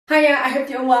Hiya, I hope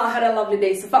you're well. I had a lovely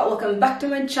day so far. Welcome back to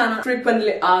my channel.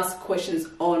 Frequently asked questions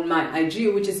on my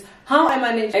IG, which is how I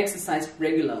manage exercise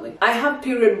regularly. I have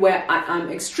period where I am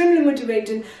extremely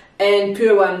motivated and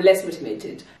period where I'm less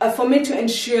motivated. For me to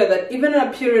ensure that even in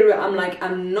a period where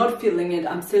I'm not feeling it,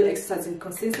 I'm still exercising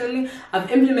consistently, I've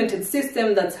implemented a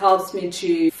system that helps me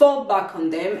to fall back on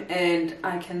them, and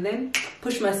I can then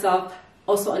push myself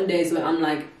also on days where I'm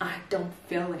like, I don't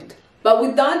feel it. But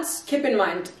with that, keep in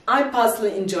mind, I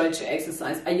personally enjoy to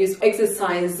exercise. I use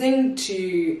exercising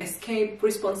to escape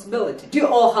responsibility. Do you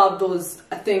all have those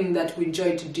things that we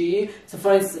enjoy to do? So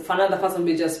for instance, for another person will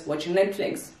be just watching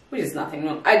Netflix, which is nothing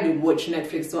wrong. I do watch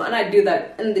Netflix too, and I do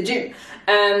that in the gym.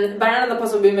 But another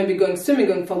person will be maybe going swimming,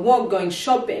 going for a walk, going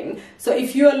shopping. So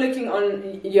if you are looking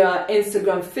on your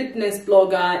Instagram fitness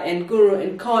blogger and guru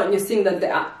and co, and you're seeing that they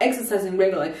are exercising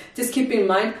regularly, just keep in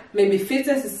mind, maybe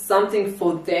fitness is something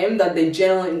for them that they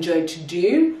generally enjoy to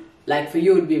do. Like for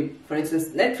you, it would be, for instance,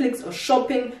 Netflix or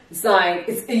shopping. It's like,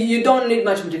 you don't need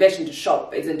much motivation to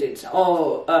shop, isn't it?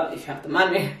 Or if you have the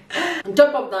money. On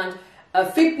top of that, a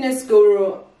fitness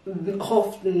guru,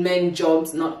 often main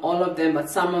jobs, not all of them, but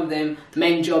some of them,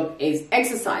 main job is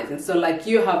exercising. So like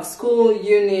you have school,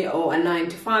 uni, or a 9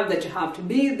 to 5 that you have to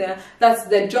be there, that's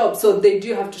their job. So they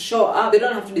do have to show up. They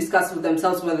don't have to discuss with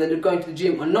themselves whether they're going to the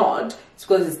gym or not. It's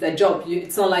because it's their job.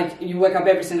 It's not like you wake up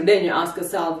every single day and you ask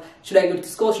yourself, should I go to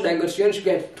school, should I go to uni, should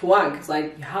I go to work? It's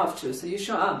like you have to, so you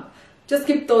show up. Just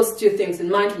keep those two things in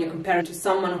mind when you're comparing to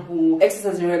someone who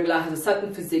exercises regularly, has a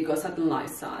certain physique or a certain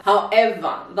lifestyle.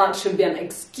 However, that should be an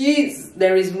excuse.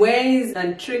 There is ways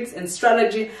and tricks and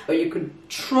strategy where you could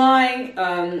try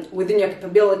within your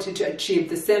capability to achieve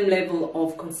the same level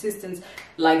of consistency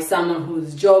like someone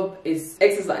whose job is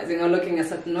exercising or looking a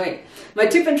certain way. My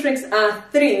tips and tricks are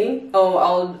three, or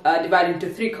I'll divide into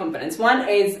three components. One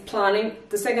is planning,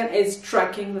 the second is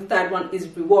tracking, the third one is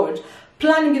reward.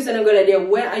 Planning gives you a good idea,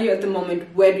 where are you at the moment,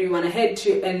 where do you want to head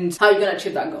to, and how you're going to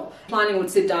achieve that goal. Planning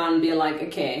would sit down and be like,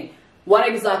 okay, what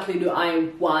exactly do I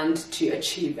want to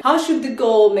achieve? How should the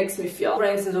goal makes me feel? For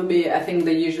instance, would be, I think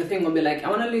the usual thing would be like,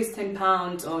 I want to lose 10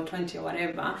 pounds or 20 or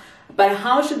whatever. But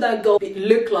how should that goal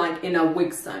look like in a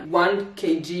week's time? 1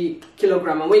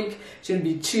 kilogram a week? Should it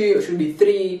be 2 or should it be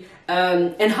 3?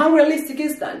 And how realistic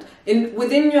is that?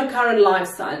 Within your current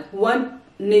lifestyle, what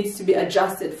needs to be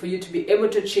adjusted for you to be able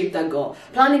to achieve that goal?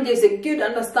 Planning gives a good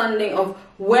understanding of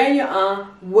where you are,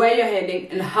 where you're heading,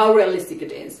 and how realistic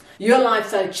it is. Your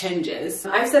lifestyle changes.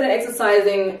 I started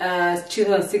exercising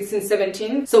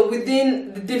 2016-17, so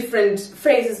within the different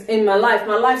phases in my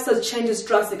lifestyle changes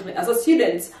drastically. As a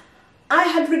student, I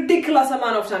had ridiculous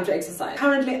amount of time to exercise.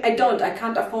 Currently, I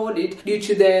can't afford it due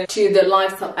to the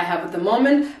lifestyle I have at the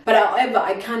moment. But however,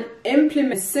 I can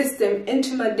implement a system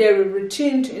into my daily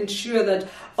routine to ensure that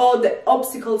all the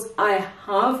obstacles I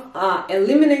have are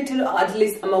eliminated, or at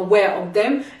least I'm aware of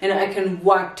them, and I can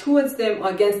work towards them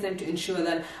or against them to ensure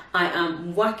that I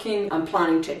am working and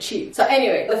planning to achieve. So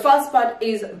anyway, the first part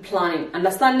is planning,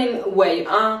 understanding where you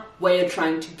are, where you're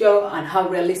trying to go, and how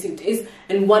realistic it is,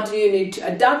 and what do you need to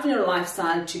adapt in your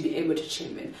lifestyle to be able to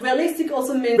achieve it. Realistic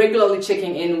also means regularly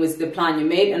checking in with the plan you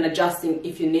made and adjusting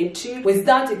if you need to. With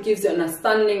that, it gives you an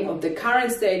understanding of the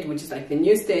current state, which is like the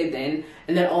new state then,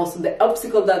 and then also the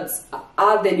obstacle that's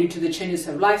are there due to the changes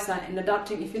of lifestyle, and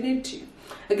adapting if you need to.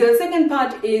 Okay, the second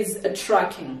part is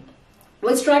tracking.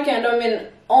 With tracking, I don't mean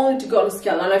only to go on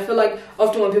scale, and I feel like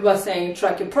often when people are saying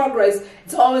track your progress,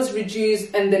 it's always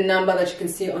reduced and the number that you can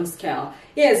see on scale.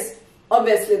 Yes,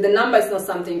 obviously the number is not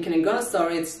something you can ignore.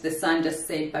 Sorry, it's the sun just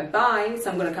said bye-bye,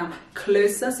 so I'm gonna come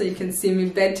closer so you can see me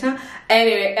better.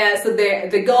 Anyway, so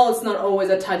the goal is not always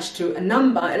attached to a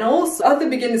number, and also at the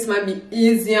beginning this might be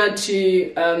easier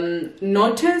to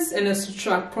notice and to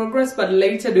track progress, but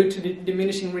later due to the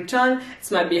diminishing return,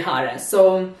 it might be harder.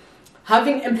 So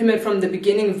having implemented from the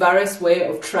beginning various way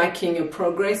of tracking your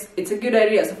progress, it's a good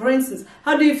idea. So for instance,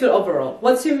 how do you feel overall?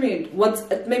 What's your mood? What's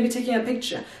maybe taking a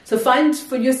picture? So find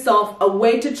for yourself a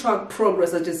way to track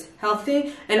progress that is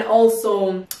healthy and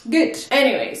also good.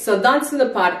 Anyway, so that's the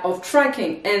part of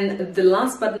tracking. And the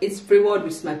last part is reward,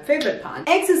 which is my favorite part.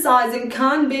 Exercising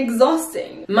can be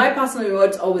exhausting. My personal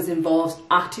rewards always involves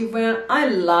activewear. I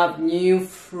love new,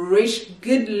 fresh,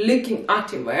 good-looking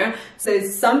activewear. So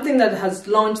it's something that has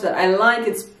launched that I like,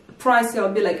 it's pricey.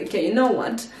 I'll be like, okay, you know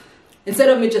what, instead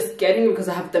of me just getting it because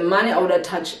I have the money, I would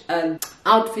attach an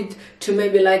outfit to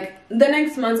maybe like the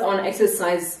next month I want to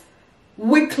exercise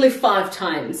weekly 5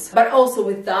 times. But also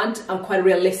with that, I'm quite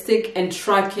realistic and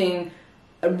tracking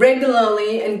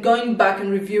regularly and going back and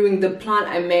reviewing the plan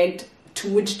I made to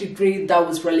which degree that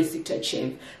was realistic to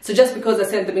achieve. So just because I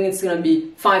said at the beginning it's going to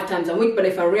be 5 times a week, but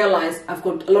if I realize I've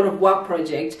got a lot of work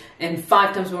projects and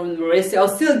 5 times more than realistic, I'll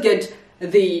still get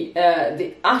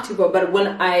the active work. But when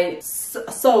I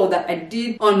saw that I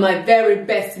did on my very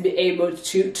best to be able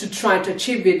to try to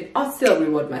achieve it, I'll still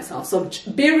reward myself. So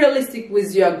be realistic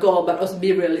with your goal, but also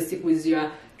be realistic with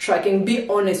your tracking. Be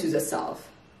honest with yourself.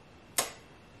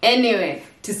 Anyway,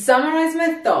 to summarize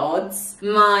my thoughts,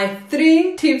 my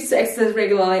 3 tips to exercise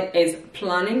regularly is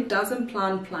planning. Doesn't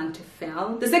plan, plan to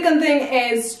fail. The second thing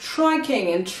is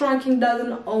tracking, and tracking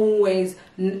doesn't always,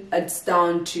 it's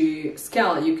down to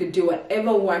scale. You could do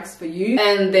whatever works for you.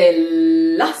 And the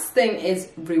last thing is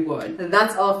reward.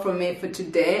 That's all from me for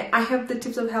today. I hope the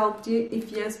tips have helped you.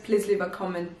 If yes, please leave a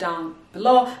comment down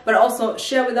below, but also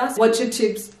share with us what your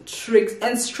tips, tricks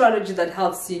and strategy that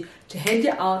helps you to head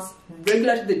your ass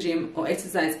regular to the gym or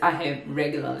exercise at home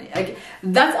regularly. Okay,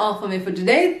 that's all for me for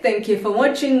today. Thank you for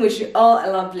watching. Wish you all a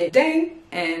lovely day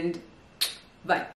and bye.